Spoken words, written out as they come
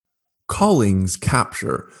callings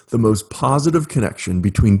capture the most positive connection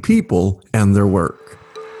between people and their work.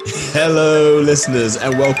 Hello, listeners,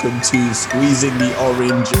 and welcome to Squeezing the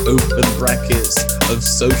Orange, open brackets, of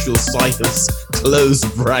social science, close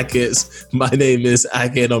brackets. My name is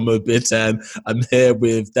Akin Omobitan. I'm here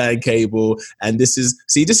with Dan Cable, and this is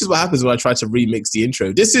what happens when I try to remix the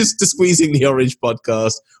intro. This is the Squeezing the Orange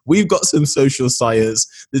podcast. We've got some social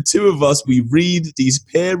science. The two of us, we read these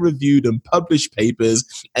peer-reviewed and published papers,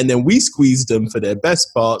 and then we squeeze them for their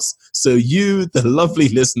best parts, so you, the lovely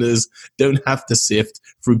listeners, don't have to sift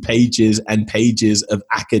through pages and pages of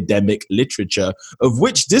academic literature, of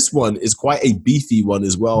which this one is quite a beefy one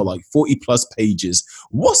as well, like 40 plus pages.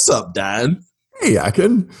 What's up, Dan? Hey,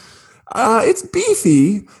 Akin. It's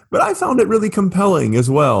beefy, but I found it really compelling as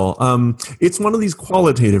well. It's one of these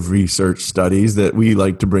qualitative research studies that we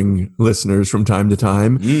like to bring listeners from time to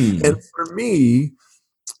time. And for me,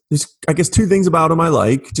 there's, I guess, two things about them I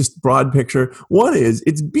like, just broad picture. One is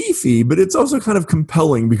it's beefy, but it's also kind of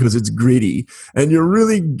compelling because it's gritty and you're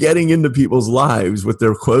really getting into people's lives with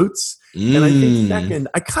their quotes. And I think second,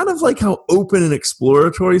 I kind of like how open and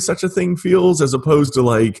exploratory such a thing feels, as opposed to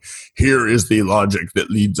like, here is the logic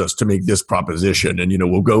that leads us to make this proposition. And,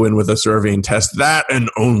 we'll go in with a survey and test that and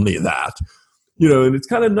only that, and it's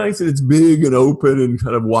kind of nice that it's big and open and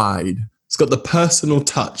kind of wide. It's got the personal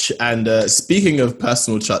touch. And speaking of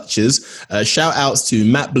personal touches, shout outs to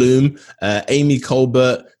Matt Bloom, Amy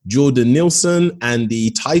Colbert, Jordan Nielsen, and the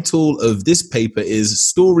title of this paper is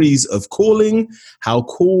Stories of Calling, How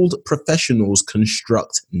Called Professionals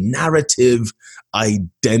Construct Narrative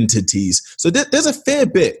Identities. So there's a fair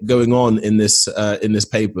bit going on in this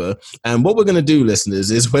paper. And what we're going to do, listeners,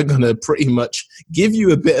 is we're going to pretty much give you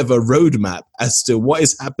a bit of a roadmap as to what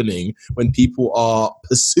is happening when people are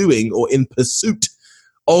pursuing or in pursuit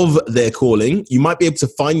of their calling. You might be able to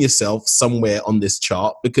find yourself somewhere on this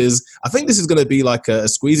chart, because I think this is going to be like a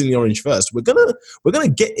squeezing the orange first. We're gonna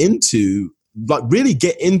get into really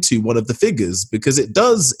get into one of the figures, because it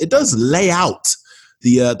does lay out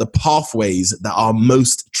the pathways that are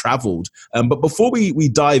most traveled. But before we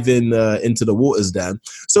dive into the waters, Dan,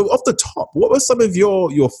 so off the top, what were some of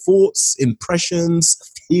your thoughts, impressions,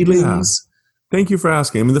 feelings? Yeah. Thank you for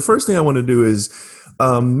asking. I mean, the first thing I want to do is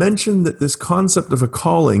mention that this concept of a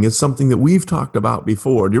calling is something that we've talked about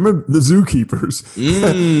before. Do you remember the Zookeepers?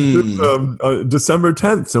 December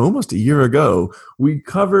 10th, so almost a year ago, we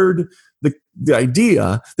covered the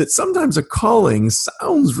idea that sometimes a calling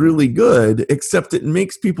sounds really good, except it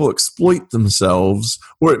makes people exploit themselves,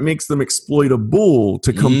 or it makes them exploitable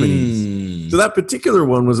to companies. So that particular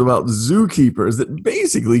one was about zookeepers that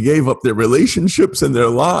basically gave up their relationships and their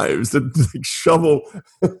lives to shovel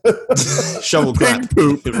crap.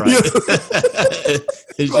 Poop. Right.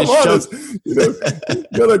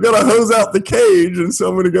 Gotta hose out the cage, and so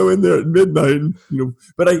I'm gonna go in there at midnight.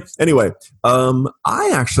 But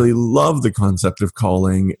I actually love the concept of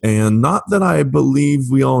calling, and not that I believe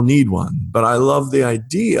we all need one, but I love the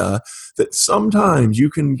idea that sometimes you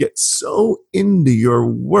can get so into your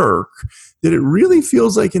work that it really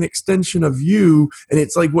feels like an extension of you, and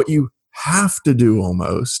it's like what you have to do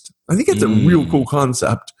almost. I think it's a real cool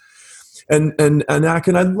concept. And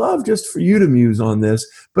Akin, I'd love just for you to muse on this,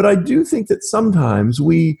 but I do think that sometimes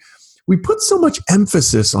we put so much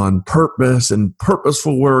emphasis on purpose and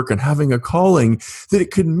purposeful work and having a calling that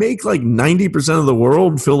it could make like 90% of the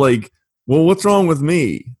world feel like, well, what's wrong with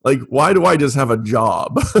me? Like, why do I just have a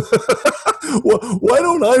job? Why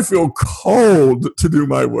don't I feel called to do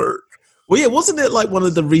my work? Well, yeah, wasn't it like one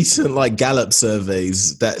of the recent Gallup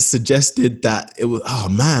surveys that suggested that it was, oh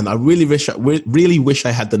man, I really wish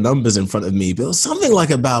I had the numbers in front of me, but it was something like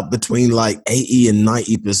about between 80 and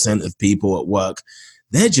 90% of people at work,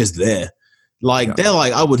 they're just there. They're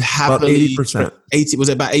like, I would happily... About 80%. 80, was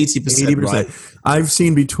it about 80%? 80%. Right? I've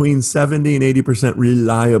seen between 70 and 80%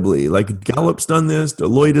 reliably. Gallup's done this,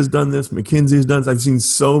 Deloitte has done this, McKinsey's done this. I've seen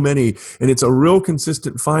so many, and it's a real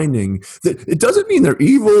consistent finding that it doesn't mean they're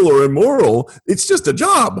evil or immoral. It's just a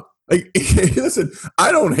job. Listen,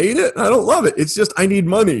 I don't hate it. I don't love it. It's just I need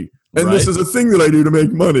money. And This is a thing that I do to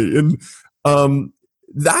make money. And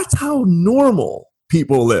that's how normal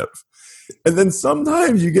people live. And then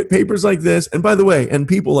sometimes you get papers like this, and by the way, and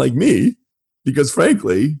people like me, because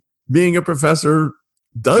frankly, being a professor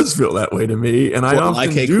does feel that way to me, and I often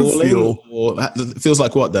feel... It feels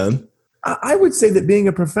like what, then? I would say that being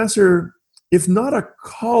a professor, if not a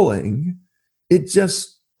calling, it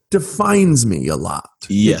just defines me a lot.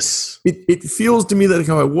 Yes. It feels to me that if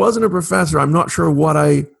I wasn't a professor, I'm not sure what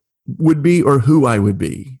I would be or who I would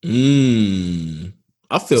be.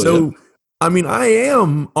 I feel so. I mean, I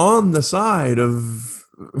am on the side of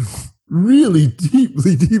really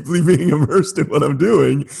deeply, deeply being immersed in what I'm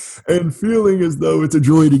doing and feeling as though it's a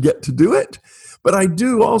joy to get to do it. But I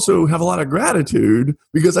do also have a lot of gratitude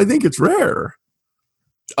because I think it's rare.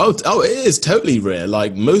 Oh, it is totally rare.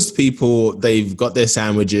 Like most people, they've got their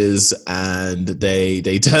sandwiches and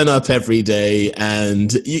they turn up every day,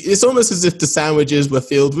 and it's almost as if the sandwiches were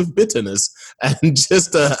filled with bitterness and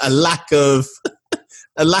just a lack of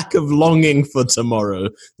longing for tomorrow.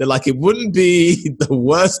 They're like, it wouldn't be the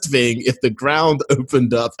worst thing if the ground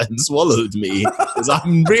opened up and swallowed me, because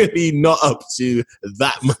I'm really not up to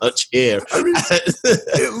that much here. I mean,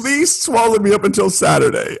 at least swallow me up until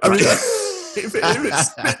Saturday. I mean, if it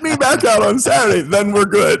spit me back out on Saturday, then we're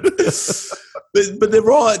good. But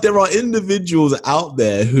there are individuals out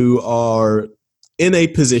there who are in a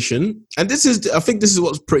position, and I think this is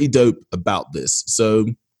what's pretty dope about this. So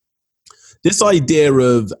this idea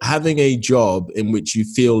of having a job in which you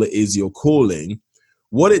feel it is your calling,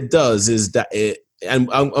 what it does is that and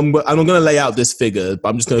I'm going to lay out this figure, but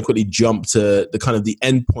I'm just going to quickly jump to the kind of the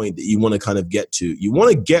end point that you want to kind of get to. You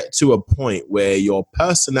want to get to a point where your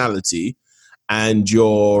personality and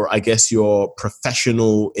your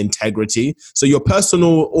professional integrity, so your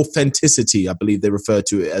personal authenticity, I believe they refer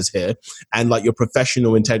to it as here, and like your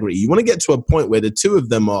professional integrity, you want to get to a point where the two of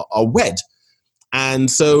them are wed. And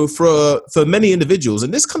so for many individuals,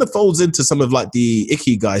 and this kind of folds into some of like the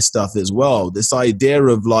Ikigai stuff as well, this idea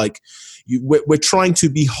of like, we're trying to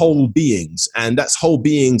be whole beings, and that's whole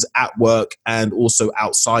beings at work and also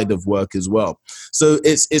outside of work as well. So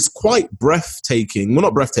it's quite breathtaking. Well,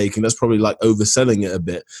 not breathtaking, that's probably like overselling it a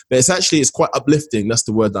bit, but it's quite uplifting. That's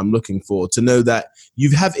the word I'm looking for, to know that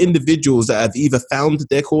you have individuals that have either found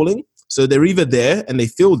their calling. So they're either there and they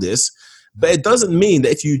feel this, but it doesn't mean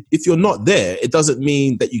that if you're not there, it doesn't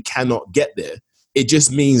mean that you cannot get there. It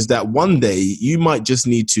just means that one day you might just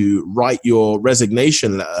need to write your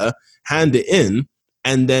resignation letter, hand it in,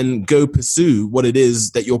 and then go pursue what it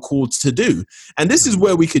is that you're called to do. And this is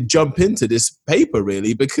where we could jump into this paper,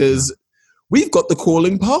 really, because we've got the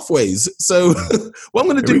calling pathways. So what I'm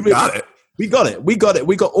going to do... We got it.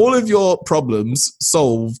 We got all of your problems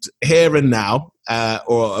solved here and now,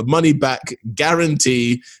 or a money back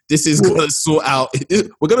guarantee. This is going to sort out...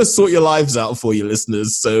 We're going to sort your lives out for you,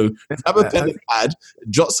 listeners. So have a pen and pad,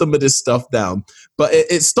 jot some of this stuff down. But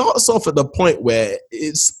it starts off at the point where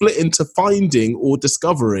it's split into finding or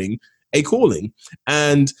discovering a calling.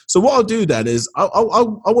 And so what I'll do then is I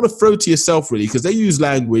want to throw to yourself, really, because they use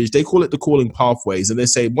language, they call it the calling pathways, and they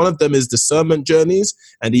say one of them is discernment journeys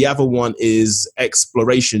and the other one is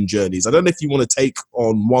exploration journeys. I don't know if you want to take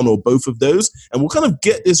on one or both of those, and we'll kind of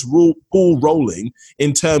get this ball rolling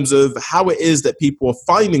in terms of how it is that people are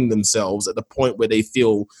finding themselves at the point where they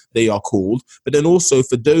feel they are called. But then also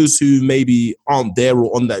for those who maybe aren't there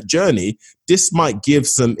or on that journey, this might give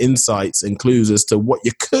some insights and clues as to what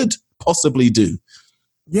you could possibly do.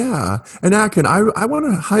 Yeah. And Akin, I want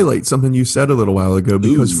to highlight something you said a little while ago,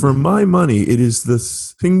 because for my money, it is the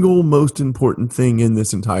single most important thing in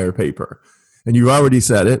this entire paper. And you already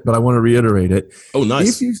said it, but I want to reiterate it. Oh,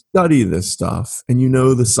 nice. If you study this stuff and you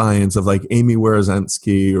know the science of like Amy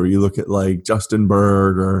Wierzynski, or you look at like Justin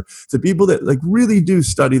Berg, or the people that like really do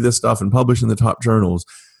study this stuff and publish in the top journals,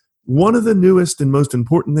 one of the newest and most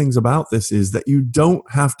important things about this is that you don't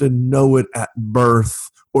have to know it at birth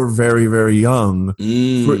or very, very young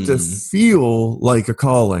for it to feel like a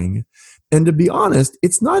calling. And to be honest,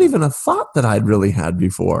 it's not even a thought that I'd really had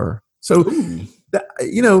before. So,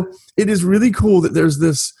 it is really cool that there's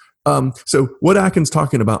this. So what Akin's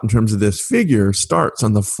talking about in terms of this figure starts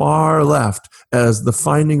on the far left as the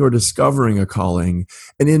finding or discovering a calling.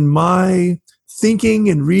 And in my thinking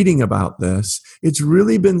and reading about this, it's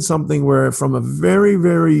really been something where from a very,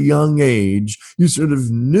 very young age, you sort of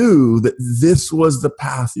knew that this was the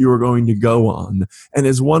path you were going to go on. And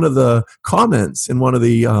as one of the comments in one of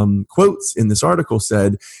the quotes in this article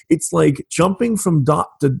said, it's like jumping from dot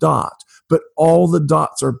to dot, but all the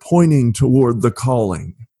dots are pointing toward the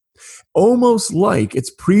calling. Almost like it's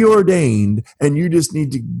preordained and you just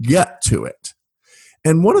need to get to it.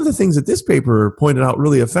 And one of the things that this paper pointed out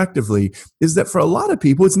really effectively is that for a lot of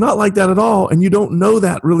people, it's not like that at all. And you don't know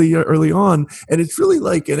that really early on. And it's really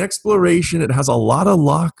like an exploration. It has a lot of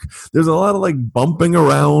luck. There's a lot of like bumping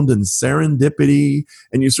around and serendipity.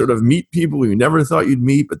 And you sort of meet people you never thought you'd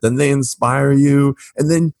meet, but then they inspire you. And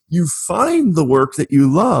then you find the work that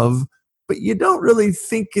you love, but you don't really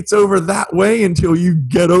think it's over that way until you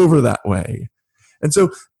get over that way. And so,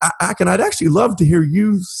 Akin, I'd actually love to hear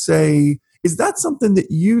you say, is that something that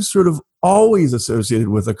you sort of always associated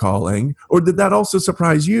with a calling, or did that also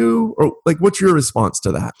surprise you? Or like, what's your response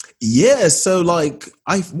to that? Yeah. So like,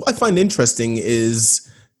 what I find interesting is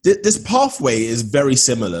This pathway is very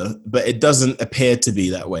similar, but it doesn't appear to be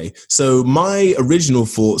that way. So my original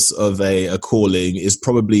thoughts of a calling is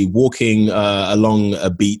probably walking along a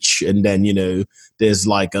beach, and then, there's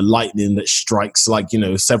like a lightning that strikes like,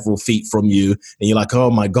 several feet from you, and you're like, oh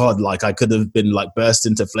my God, like I could have been like burst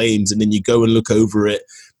into flames. And then you go and look over it,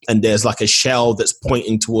 and there's like a shell that's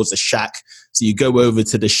pointing towards a shack. So you go over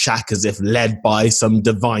to the shack as if led by some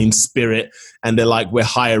divine spirit, and they're like, we're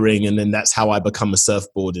hiring. And then that's how I become a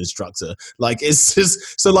surfboard instructor. Like, it's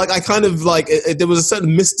just, so like, I kind of like, there was a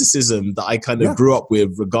certain mysticism that I kind of grew up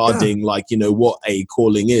with regarding like, what a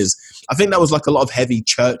calling is. I think that was like a lot of heavy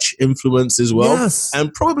church influence as well. Yes.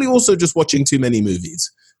 And probably also just watching too many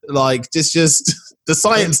movies. Like, just the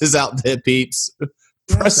science is out there, peeps.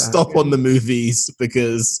 Press stop on the movies,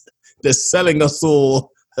 because they're selling us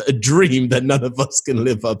all a dream that none of us can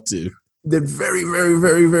live up to. That very, very,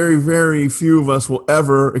 very, very, very few of us will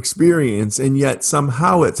ever experience, and yet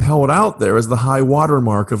somehow it's held out there as the high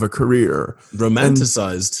watermark of a career.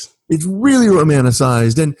 Romanticized. And it's really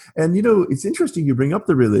romanticized. And it's interesting you bring up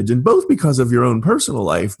the religion, both because of your own personal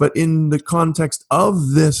life, but in the context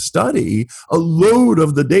of this study, a load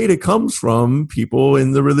of the data comes from people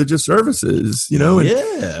in the religious services, And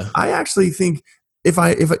yeah. I actually think, if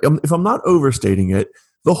I'm not overstating it,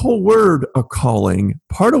 the whole word "a calling,"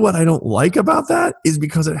 part of what I don't like about that is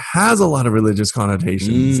because it has a lot of religious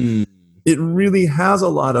connotations. It really has a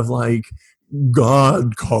lot of like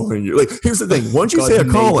God calling you. Like, here's the thing: once you say a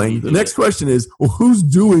calling, the next question is, well, who's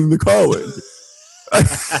doing the calling? I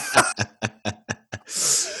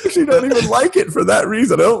actually don't even like it for that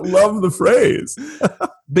reason. I don't love the phrase.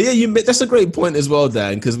 But yeah, that's a great point as well,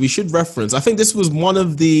 Dan, because we should reference, I think this was one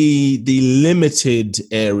of the limited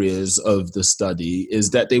areas of the study,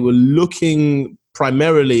 is that they were looking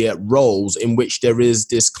primarily at roles in which there is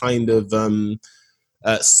this kind of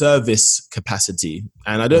service capacity.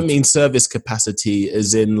 And I don't mean service capacity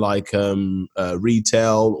as in like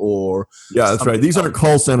retail or... Yeah, that's right. These aren't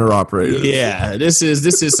call center operators. Yeah, this is,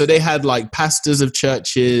 so they had like pastors of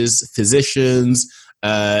churches, physicians,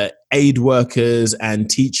 aid workers, and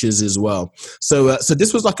teachers as well. So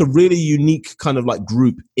this was like a really unique kind of like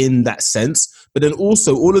group in that sense. But then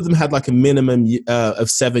also all of them had like a minimum of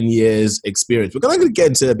 7 years experience. We're going to get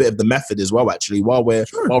into a bit of the method as well, actually, while we're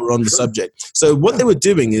on the subject. So what they were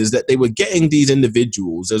doing is that they were getting these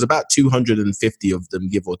individuals. There's about 250 of them,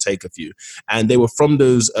 give or take a few. And they were from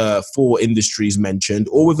those 4 industries mentioned,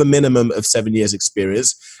 all with a minimum of 7 years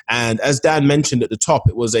experience. And as Dan mentioned at the top,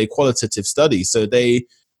 it was a qualitative study. So they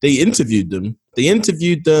interviewed them. They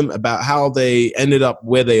interviewed them about how they ended up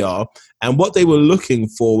where they are. And what they were looking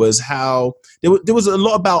for was how there was a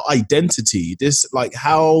lot about identity. This, like,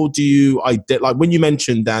 how do you, like when you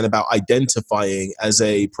mentioned, Dan, about identifying as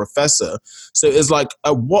a professor. So it's like,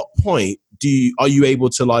 at what point are you able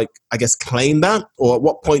to, like, I guess, claim that? Or at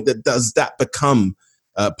what point does that become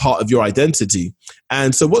part of your identity?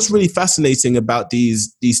 And so what's really fascinating about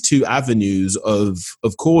these 2 avenues of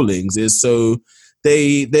callings is, so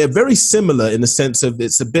they're very similar in the sense of,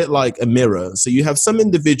 it's a bit like a mirror. So you have some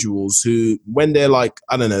individuals who, when they're like,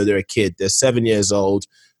 I don't know, they're a kid, they're 7 years old,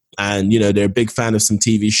 and they're a big fan of some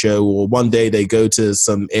TV show, or one day they go to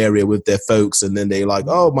some area with their folks, and then they're like,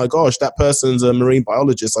 oh my gosh, that person's a marine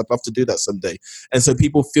biologist, I'd love to do that someday. And so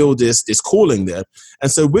people feel this calling there.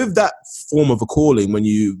 And so with that form of a calling, when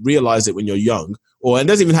you realize it when you're young, or it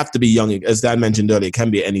doesn't even have to be young, as Dan mentioned earlier, it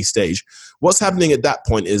can be at any stage. What's happening at that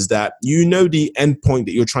point is that you know the end point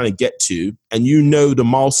that you're trying to get to, and you know the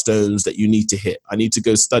milestones that you need to hit. I need to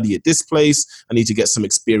go study at this place. I need to get some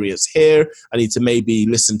experience here. I need to maybe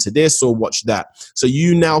listen to this or watch that. So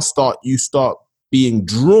you now start being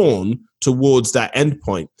drawn towards that end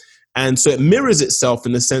point. And so it mirrors itself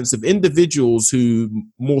in the sense of individuals who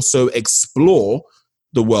more so explore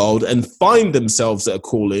the world and find themselves at a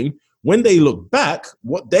calling. When they look back,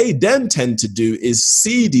 what they then tend to do is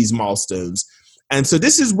see these milestones. And so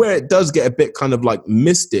this is where it does get a bit kind of like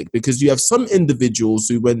mystic, because you have some individuals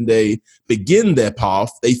who, when they begin their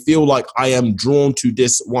path, they feel like, I am drawn to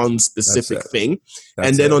this one specific thing.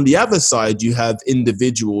 And then on the other side, you have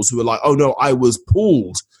individuals who are like, oh no, I was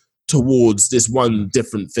pulled towards this one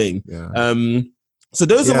different thing. Yeah. So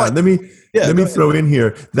those are like, let me throw in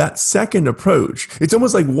here that second approach. It's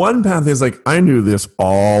almost like one path is like, I knew this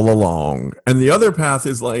all along. And the other path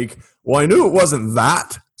is like, well, I knew it wasn't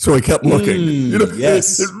that, so I kept looking.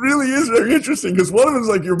 Yes. It really is very interesting, because one of them is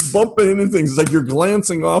like, you're bumping into things. It's like you're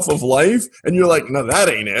glancing off of life, and you're like, no, that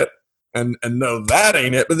ain't it. And no, that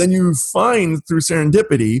ain't it. But then you find through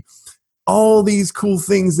serendipity all these cool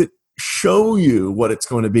things that show you what it's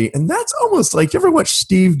going to be. And that's almost like, you ever watch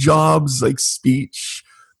Steve Jobs' like speech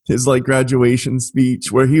his like graduation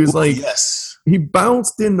speech where he was like, yes, he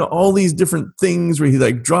bounced into all these different things where he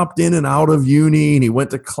like dropped in and out of uni, and he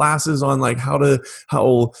went to classes on like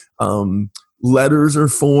how letters are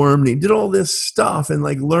formed. He did all this stuff and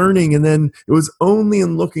like learning. And then it was only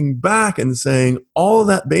in looking back and saying all of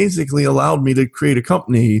that basically allowed me to create a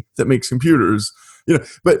company that makes computers,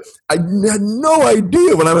 but I had no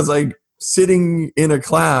idea when I was like sitting in a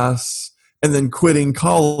class and then quitting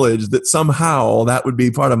college that somehow that would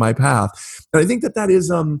be part of my path. And I think that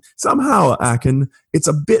is somehow, Akin, it's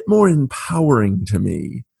a bit more empowering to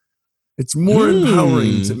me. It's more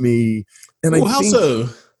empowering to me. And well, I think, how so?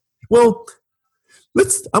 Well,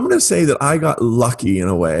 I'm going to say that I got lucky in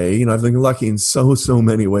a way. I've been lucky in so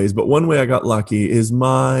many ways, but one way I got lucky is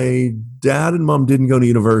my dad and mom didn't go to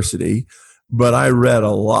university, but I read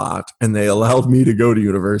a lot and they allowed me to go to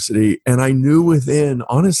university. And I knew within,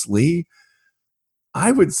 honestly,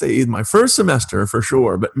 I would say in my first semester for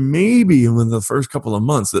sure, but maybe in the first couple of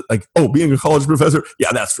months that like, being a college professor,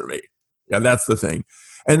 yeah, that's for me. Yeah, that's the thing.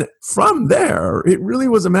 And from there, it really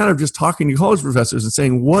was a matter of just talking to college professors and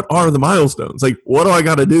saying, what are the milestones? Like, what do I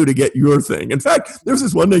got to do to get your thing? In fact, there's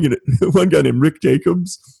this one guy named Rick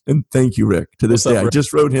Jacobs. And thank you, Rick. To this day, I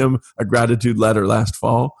just wrote him a gratitude letter last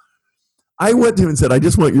fall. I went to him and said, I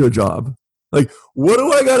just want your job. Like, what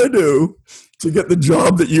do I got to do to get the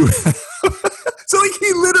job that you have? So like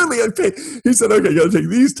he literally, he said, okay, you got to take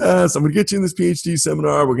these tests. I'm going to get you in this PhD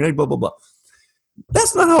seminar. We're going to blah, blah, blah.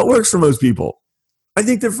 That's not how it works for most people. I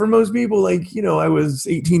think that for most people, like, I was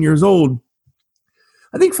 18 years old.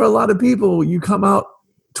 I think for a lot of people, you come out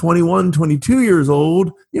 21, 22 years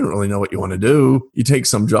old, you don't really know what you want to do. You take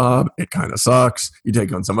some job, it kind of sucks. You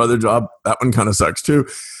take on some other job, that one kind of sucks too.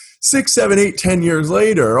 6, 7, 8, 10 years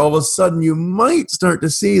later, all of a sudden you might start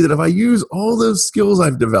to see that if I use all those skills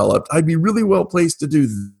I've developed, I'd be really well placed to do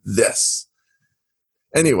this.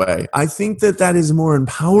 Anyway, I think that is more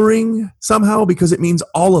empowering somehow because it means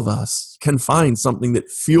all of us can find something that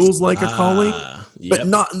feels like a calling, but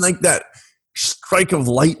not in like that strike of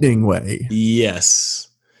lightning way. Yes.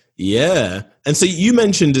 Yeah. And so you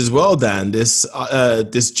mentioned as well, Dan, this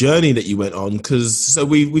journey that you went on, because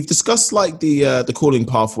we've discussed like the calling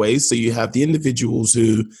pathways. So you have the individuals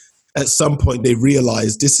who at some point they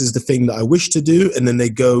realize this is the thing that I wish to do, and then they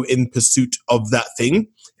go in pursuit of that thing.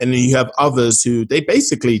 And then you have others who they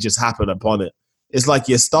basically just happen upon it. It's like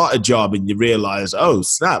you start a job and you realize, oh,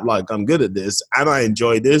 snap, like I'm good at this and I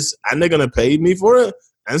enjoy this and they're going to pay me for it.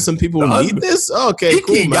 And some people need this. Oh, okay,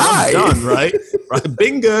 cool, man. I'm done, right? Right,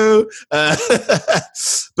 bingo.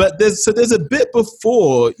 But there's a bit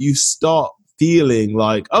before you start feeling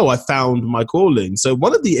like, oh, I found my calling. So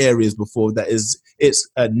one of the areas before that it's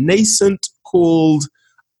a nascent called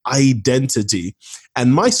identity.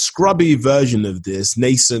 And my scrubby version of this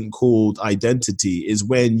nascent called identity is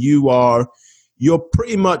when you're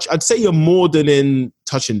pretty much, I'd say you're more than in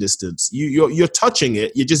touching distance. You're touching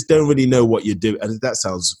it. You just don't really know what you're doing. And that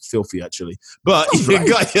sounds filthy, actually. But right.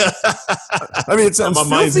 I mean, it sounds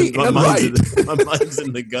filthy and right. My mind's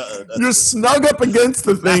in the gutter. You're snug up against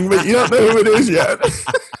the thing, but you don't know who it is yet.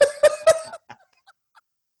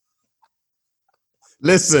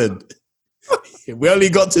 Listen, we only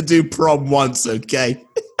got to do prom once, okay?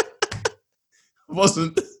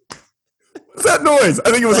 Wasn't... What's that noise?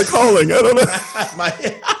 I think it was a calling. I don't know.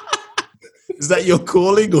 Is that your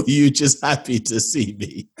calling, or are you just happy to see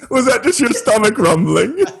me? Was that just your stomach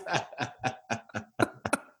rumbling?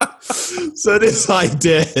 So this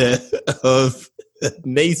idea of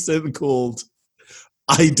nascent called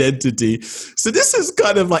identity. So this is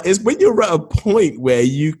kind of like, it's when you're at a point where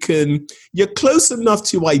you're close enough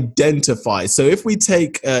to identify. So if we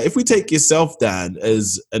take yourself, Dan,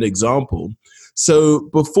 as an example. So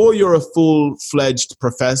before you're a full-fledged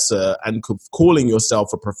professor and calling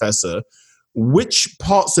yourself a professor, which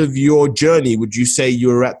parts of your journey would you say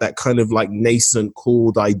you're at that kind of like nascent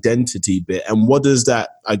called identity bit? And what does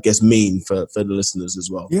that, I guess, mean for the listeners as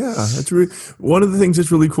well? Yeah, that's really one of the things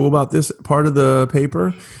that's really cool about this part of the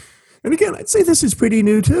paper. And again, I'd say this is pretty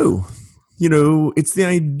new too. It's the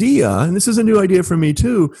idea, and this is a new idea for me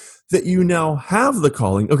too, that you now have the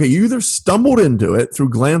calling. Okay, you either stumbled into it through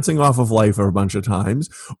glancing off of life a bunch of times,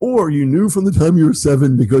 or you knew from the time you were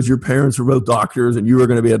 7 because your parents were both doctors and you were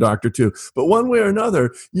going to be a doctor too. But one way or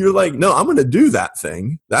another, you're like, no, I'm going to do that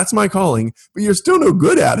thing. That's my calling. But you're still no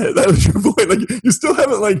good at it. That was your point. Like, you still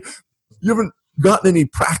haven't you haven't gotten any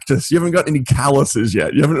practice. You haven't got any calluses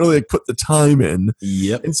yet. You haven't really put the time in.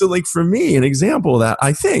 Yep. And so for me, an example of that,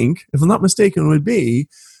 I think, if I'm not mistaken, would be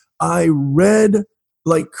I read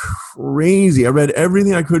like crazy. I read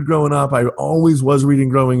everything I could growing up. I always was reading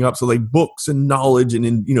growing up. So like books and knowledge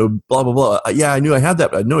and blah, blah, blah. Yeah, I knew I had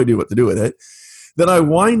that, but I had no idea what to do with it. Then I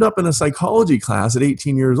wind up in a psychology class at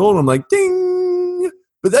 18 years old. I'm like, ding.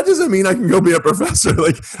 But that doesn't mean I can go be a professor.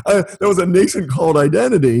 Like there was a nascent called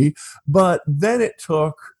identity. But then it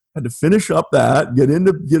had to finish up that, get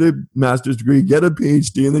a master's degree, get a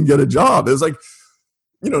PhD, and then get a job. It was like,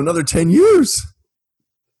 another 10 years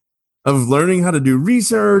of learning how to do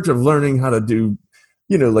research, of learning how to do,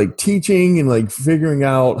 like teaching and like figuring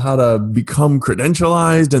out how to become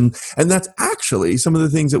credentialized. And that's actually some of the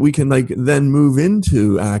things that we can like then move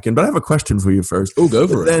into Akin. But I have a question for you first. Oh, go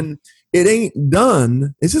for it. Then it ain't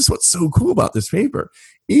done. It's just what's so cool about this paper.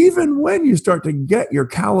 Even when you start to get your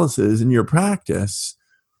calluses in your practice,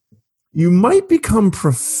 you might become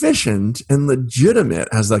proficient and legitimate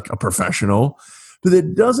as like a professional, but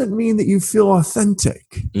it doesn't mean that you feel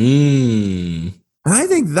authentic. And I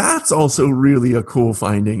think that's also really a cool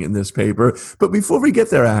finding in this paper. But before we get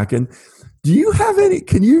there, Akin,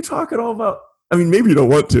 can you talk at all about, I mean, maybe you don't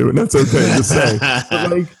want to, and that's okay to say,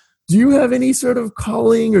 but like, do you have any sort of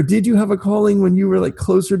calling, or did you have a calling when you were like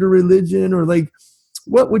closer to religion, or like,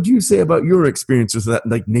 what would you say about your experience with that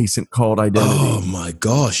like nascent called identity? Oh my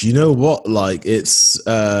gosh. You know what? Like it's,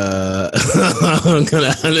 I'm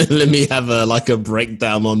gonna, let me have a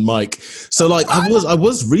breakdown on mic. So like I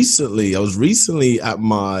was recently at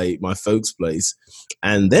my folks' place,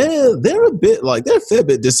 and they're a fair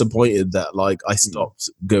bit disappointed that like I stopped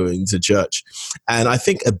going to church. And I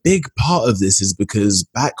think a big part of this is because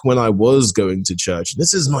back when I was going to church,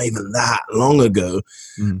 this is not even that long ago,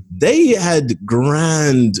 they had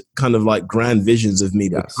grand visions of me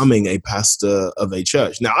becoming a pastor of a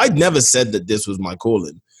church. Now, I'd never said that this was my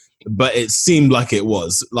calling, but it seemed like it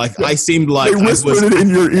was. Like I seemed like they whispered it in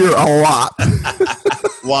your ear a lot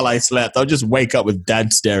while I slept. I'd just wake up with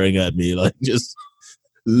Dad staring at me, like just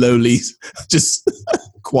lowly, just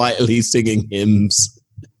quietly singing hymns.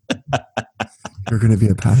 You're going to be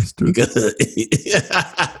a pastor.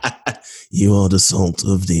 You are the salt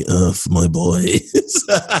of the earth, my boy.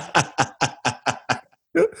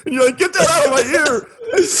 And you're like, get that out of my ear.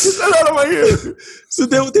 Get that out of my ear. So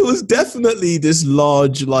there was definitely this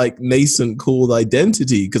large, like nascent called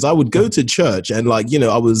identity, because I would go to church and like,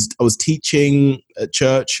 I was teaching at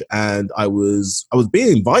church, and I was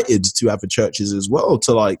being invited to other churches as well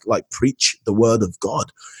to like preach the word of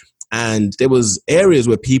God. And there was areas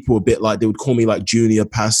where people were a bit like, they would call me like junior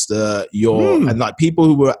pastor, and like people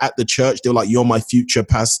who were at the church, they were like, you're my future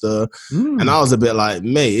pastor. And I was a bit like,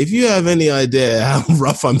 mate, if you have any idea how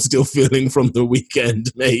rough I'm still feeling from the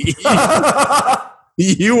weekend, mate,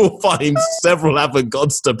 you will find several other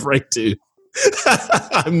gods to pray to.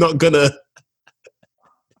 I'm not gonna,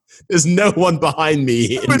 there's no one behind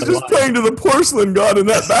me. I was just praying to the porcelain god in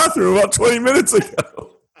that bathroom about 20 minutes ago.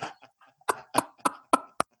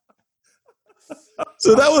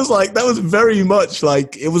 So that was very much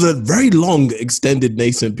like, it was a very long extended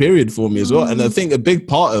nascent period for me as well. And I think a big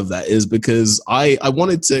part of that is because I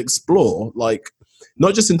wanted to explore, like,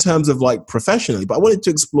 not just in terms of like professionally, but I wanted to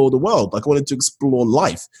explore the world. Like I wanted to explore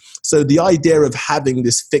life. So the idea of having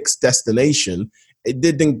this fixed destination, it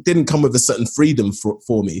didn't come with a certain freedom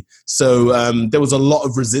for me. So there was a lot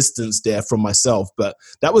of resistance there from myself. But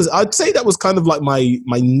I'd say that was kind of like my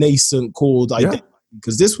nascent called identity.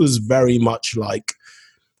 Because this was very much like,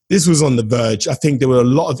 this was on the verge. I think there were a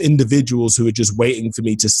lot of individuals who were just waiting for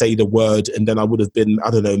me to say the word, and then I would have been, I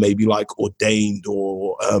don't know, maybe like ordained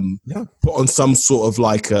or put on some sort of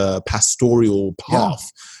like a pastoral path.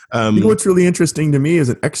 You know what's really interesting to me as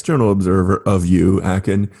an external observer of you,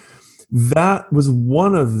 Akin, that was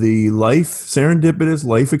one of the serendipitous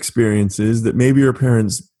life experiences that maybe your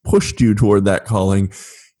parents pushed you toward that calling.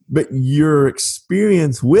 But your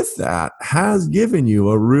experience with that has given you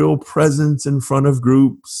a real presence in front of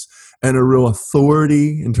groups and a real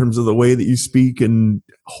authority in terms of the way that you speak and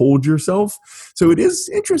hold yourself. So it is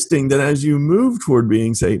interesting that as you move toward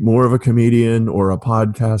being, say, more of a comedian or a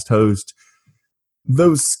podcast host,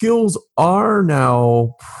 those skills are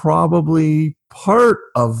now probably part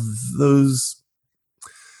of those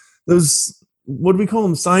what do we call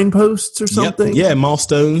them? Signposts or something? Yep. Yeah,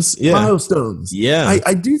 milestones. Yeah. Milestones. Yeah.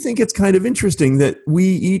 I do think it's kind of interesting that we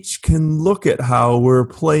each can look at how we're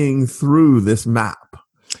playing through this map.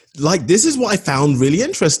 Like, this is what I found really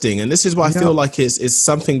interesting. And this is why I feel like it's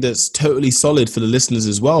something that's totally solid for the listeners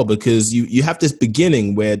as well, because you have this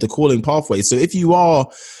beginning where the calling pathway. So if you are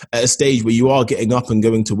at a stage where you are getting up and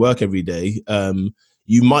going to work every day,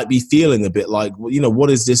 you might be feeling a bit like, well, what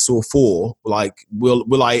is this all for? Like,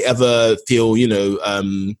 will I ever feel,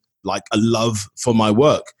 like a love for my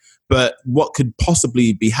work? But what could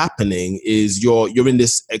possibly be happening is you're in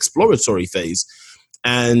this exploratory phase.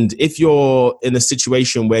 And if you're in a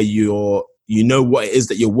situation where you know what it is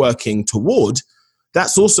that you're working toward,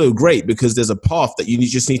 that's also great, because there's a path that you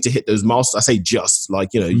just need to hit those milestones. I say just,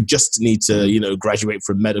 like, you just need to, graduate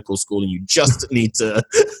from medical school, and you just need to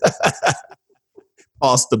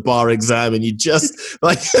pass the bar exam, and you just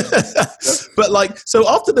but so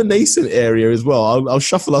after the nascent area as well, I'll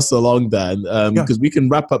shuffle us along, Dan, because we can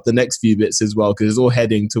wrap up the next few bits as well, because it's all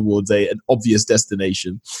heading towards an obvious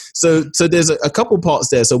destination. So there's a couple parts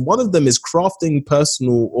there. So one of them is crafting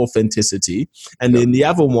personal authenticity, and then the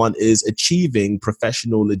other one is achieving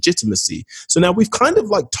professional legitimacy. So now we've kind of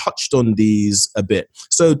like touched on these a bit.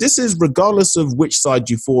 So this is regardless of which side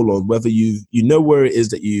you fall on, whether you know where it is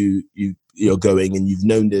that you're going, and you've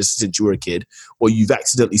known this since you were a kid, or you've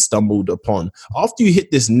accidentally stumbled upon. After you hit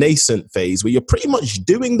this nascent phase where you're pretty much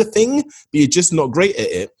doing the thing, but you're just not great at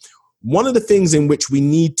it, one of the things in which we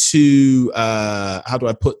need to, how do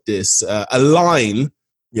I put this, align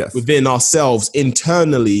within ourselves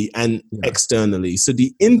internally and externally. So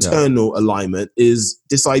the internal alignment is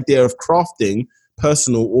this idea of crafting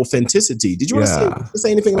personal authenticity. Did you want to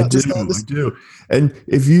say anything about this? I do. And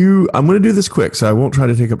I'm going to do this quick, so I won't try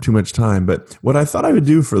to take up too much time. But what I thought I would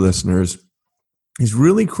do for listeners is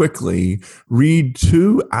really quickly read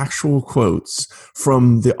 2 actual quotes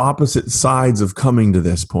from the opposite sides of coming to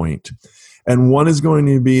this point. And one is going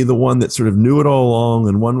to be the one that sort of knew it all along,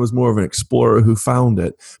 and one was more of an explorer who found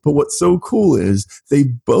it. But what's so cool is they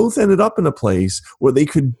both ended up in a place where they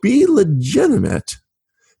could be legitimate,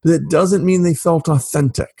 but it doesn't mean they felt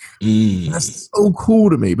authentic. That's so cool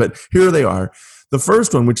to me. But here they are. The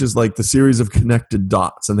first one, which is like the series of connected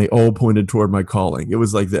dots, and they all pointed toward my calling. It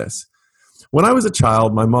was like this. When I was a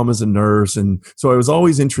child, my mom is a nurse, and so I was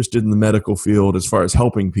always interested in the medical field as far as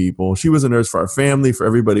helping people. She was a nurse for our family, for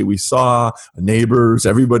everybody we saw, neighbors,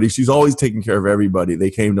 everybody. She's always taking care of everybody. They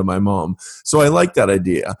came to my mom. So I liked that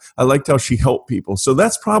idea. I liked how she helped people. So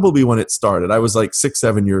that's probably when it started. I was like 6,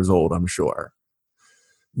 7 years old, I'm sure.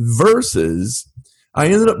 Versus, I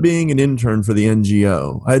ended up being an intern for the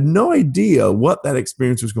NGO. I had no idea what that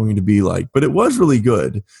experience was going to be like, but it was really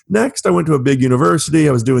good. Next, I went to a big university.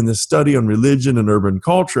 I was doing this study on religion and urban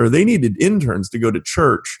culture. They needed interns to go to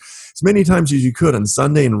church as many times as you could on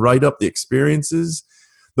Sunday and write up the experiences.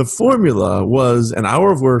 The formula was an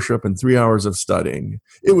hour of worship and 3 hours of studying.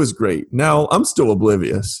 It was great. Now, I'm still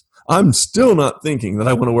oblivious. I'm still not thinking that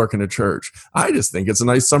I want to work in a church. I just think it's a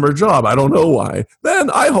nice summer job. I don't know why. Then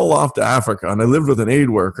I haul off to Africa, and I lived with an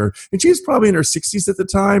aid worker, and she was probably in her 60s at the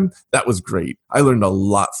time. That was great. I learned a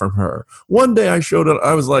lot from her. One day I showed up.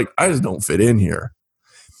 I was like, I just don't fit in here.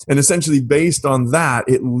 And essentially based on that,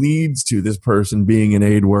 it leads to this person being an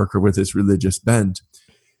aid worker with this religious bent.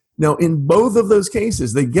 Now, in both of those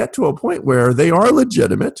cases, they get to a point where they are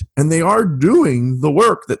legitimate and they are doing the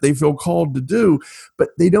work that they feel called to do, but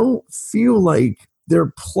they don't feel like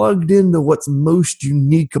they're plugged into what's most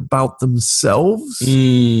unique about themselves.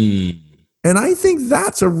 And I think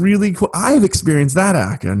that's a really cool, I've experienced that,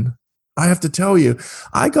 Akin. I have to tell you,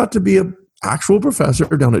 I got to be an actual professor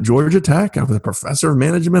down at Georgia Tech. I was a professor of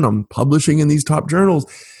management. I'm publishing in these top journals.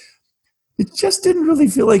 It just didn't really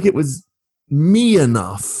feel like it was me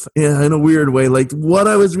enough in a weird way. Like what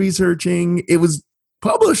I was researching, it was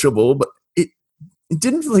publishable, but it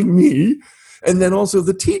didn't feel like me. And then also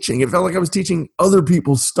the teaching, it felt like I was teaching other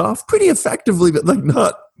people's stuff pretty effectively, but like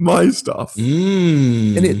not my stuff.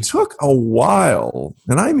 And it took a while,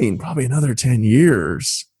 and I mean probably another 10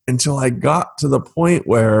 years until I got to the point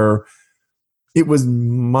where it was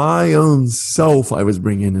my own self I was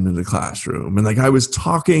bringing into the classroom. And like I was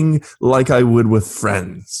talking like I would with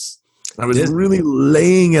friends. I was really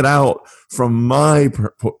laying it out from my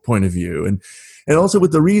point of view. And also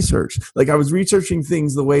with the research, like I was researching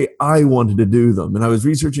things the way I wanted to do them. And I was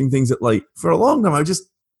researching things that like, for a long time, I just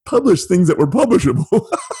published things that were publishable.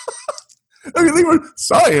 I mean, they were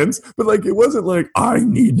science, but like, it wasn't like, I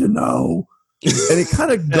need to know. And it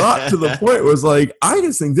kind of got to the point where it was like, I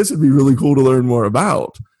just think this would be really cool to learn more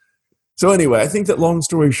about. So anyway, I think that long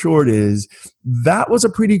story short is that was a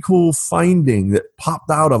pretty cool finding that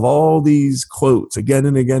popped out of all these quotes again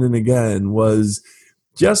and again and again was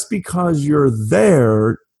just because you're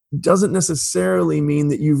there doesn't necessarily mean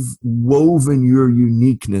that you've woven your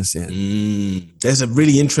uniqueness in. There's a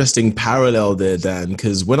really interesting parallel there, Dan,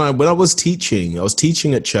 because when I was teaching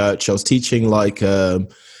at church. I was teaching like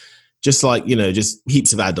just like, just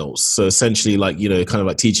heaps of adults. So essentially like, kind of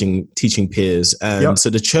like teaching peers. And so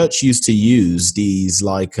the church used to use these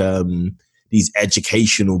like, these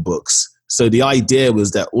educational books. So the idea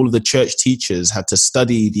was that all of the church teachers had to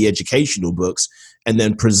study the educational books and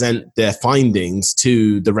then present their findings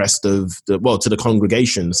to the rest of to the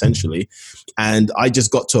congregation, essentially. And I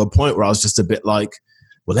just got to a point where I was just a bit like,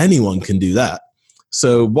 well, anyone can do that.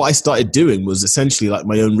 So what I started doing was essentially like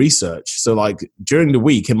my own research. So like during the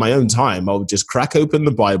week in my own time, I would just crack open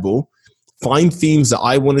the Bible, find themes that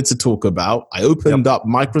I wanted to talk about. I opened up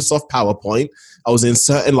Microsoft PowerPoint. I was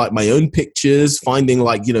inserting like my own pictures, finding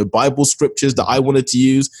like, Bible scriptures that I wanted to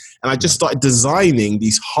use. And I just started designing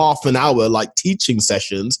these half an hour like teaching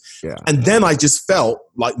sessions. Yeah. And then I just felt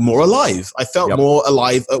like more alive. I felt more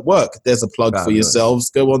alive at work. There's a plug for yourselves.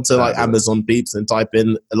 Go on to like Amazon Peeps and type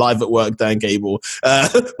in Alive at Work, Dan Gable.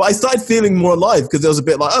 But I started feeling more alive because there was a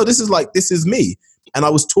bit like, oh, this is me. And I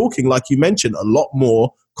was talking, like you mentioned, a lot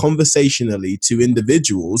more conversationally to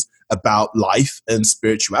individuals about life and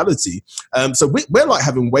spirituality. So we're like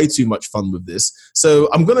having way too much fun with this. So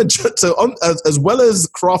I'm going to, as well as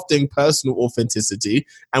crafting personal authenticity,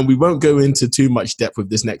 and we won't go into too much depth with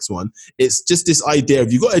this next one, it's just this idea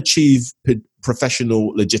of you've got to achieve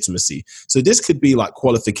professional legitimacy. So this could be like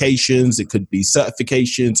qualifications, it could be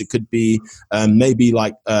certifications, it could be maybe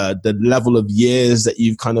like the level of years that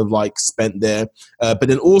you've kind of like spent there. But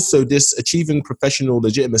then also this achieving professional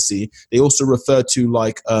legitimacy, they also refer to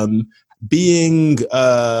like being,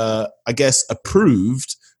 I guess,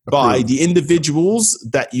 approved by the individuals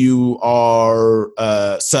that you are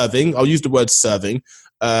serving. I'll use the word serving.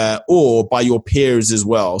 Or by your peers as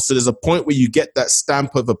well. So there's a point where you get that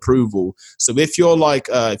stamp of approval. So if you're like,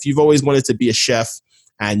 if you've always wanted to be a chef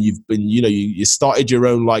and you've been, you started your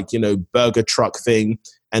own like, burger truck thing.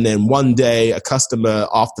 And then one day a customer,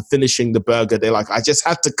 after finishing the burger, they're like, I just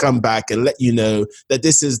had to come back and let you know that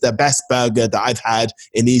this is the best burger that I've had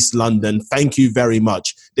in East London. Thank you very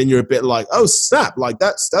much. Then you're a bit like, oh, snap. Like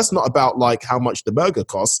that's not about like how much the burger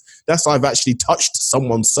costs. That's I've actually touched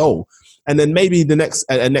someone's soul. And then maybe the next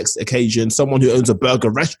occasion, someone who owns a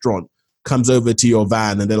burger restaurant comes over to your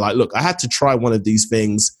van and they're like, look, I had to try one of these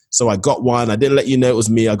things. So I got one. I didn't let you know it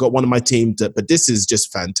was me. I got one of my team, but this is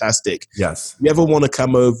just fantastic. Yes. If you ever want to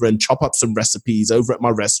come over and chop up some recipes over at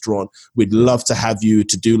my restaurant, we'd love to have you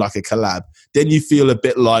to do like a collab. Then you feel a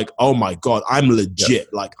bit like, oh my God, I'm legit. Yep.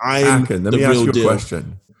 Like I'm Akin, the real deal. Let me ask you a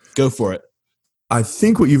question. Go for it. I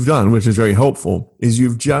think what you've done, which is very helpful, is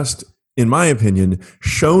you've just, in my opinion,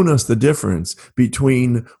 shown us the difference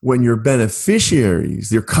between when your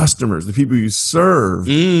beneficiaries, your customers, the people you serve,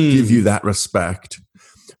 give you that respect,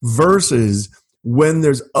 versus when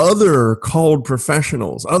there's other called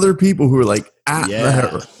professionals, other people who are like at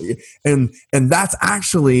the, and that's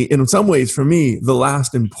actually, in some ways, for me, the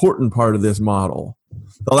last important part of this model.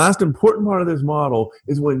 The last important part of this model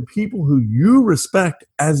is when people who you respect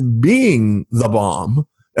as being the bomb,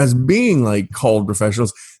 as being like called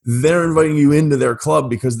professionals, they're inviting you into their club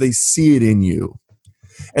because they see it in you.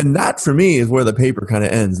 And that for me is where the paper kind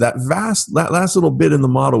of ends. That last little bit in the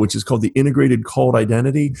model, which is called the integrated called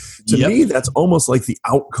identity, to me, that's almost like the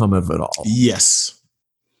outcome of it all. Yes.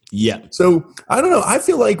 Yeah. So I don't know. I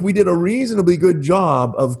feel like we did a reasonably good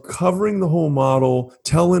job of covering the whole model,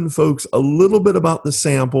 telling folks a little bit about the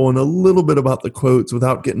sample and a little bit about the quotes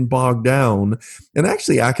without getting bogged down. And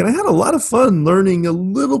actually, Akin, I had a lot of fun learning a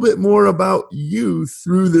little bit more about you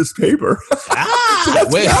through this paper.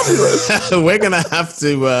 We're going to have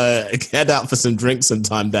to head out for some drinks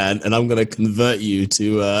sometime, Dan, and I'm going to convert you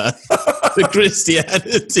to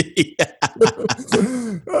Christianity.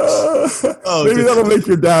 Maybe that'll make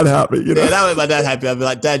your dad happy. You know? Yeah, that'll make my dad happy. I'll be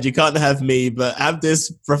like, Dad, you can't have me, but have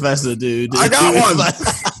this professor dude. I got one.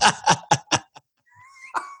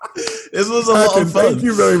 This was a lot of fun. Thank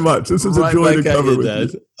you very much. This is a joy to cover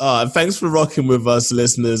with you. Thanks for rocking with us,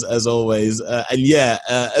 listeners, as always.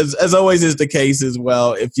 As always is the case as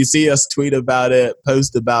well, if you see us tweet about it,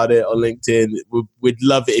 post about it on LinkedIn, we'd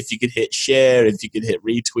love it if you could hit share, if you could hit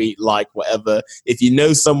retweet, like, whatever. If you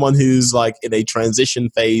know someone who's like in a transition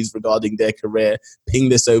phase regarding their career, ping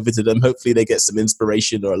this over to them. Hopefully they get some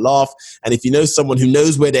inspiration or a laugh. And if you know someone who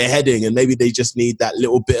knows where they're heading and maybe they just need that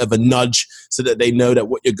little bit of a nudge so that they know that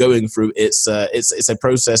what you're going through, it's a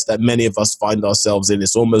process that many of us find ourselves in.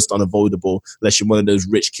 It's almost unavoidable unless you're one of those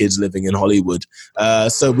rich kids living in Hollywood.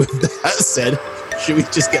 So with that said, should we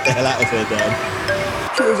just get the hell out of here,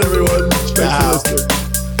 Dan? Cheers, everyone. Thanks for listening.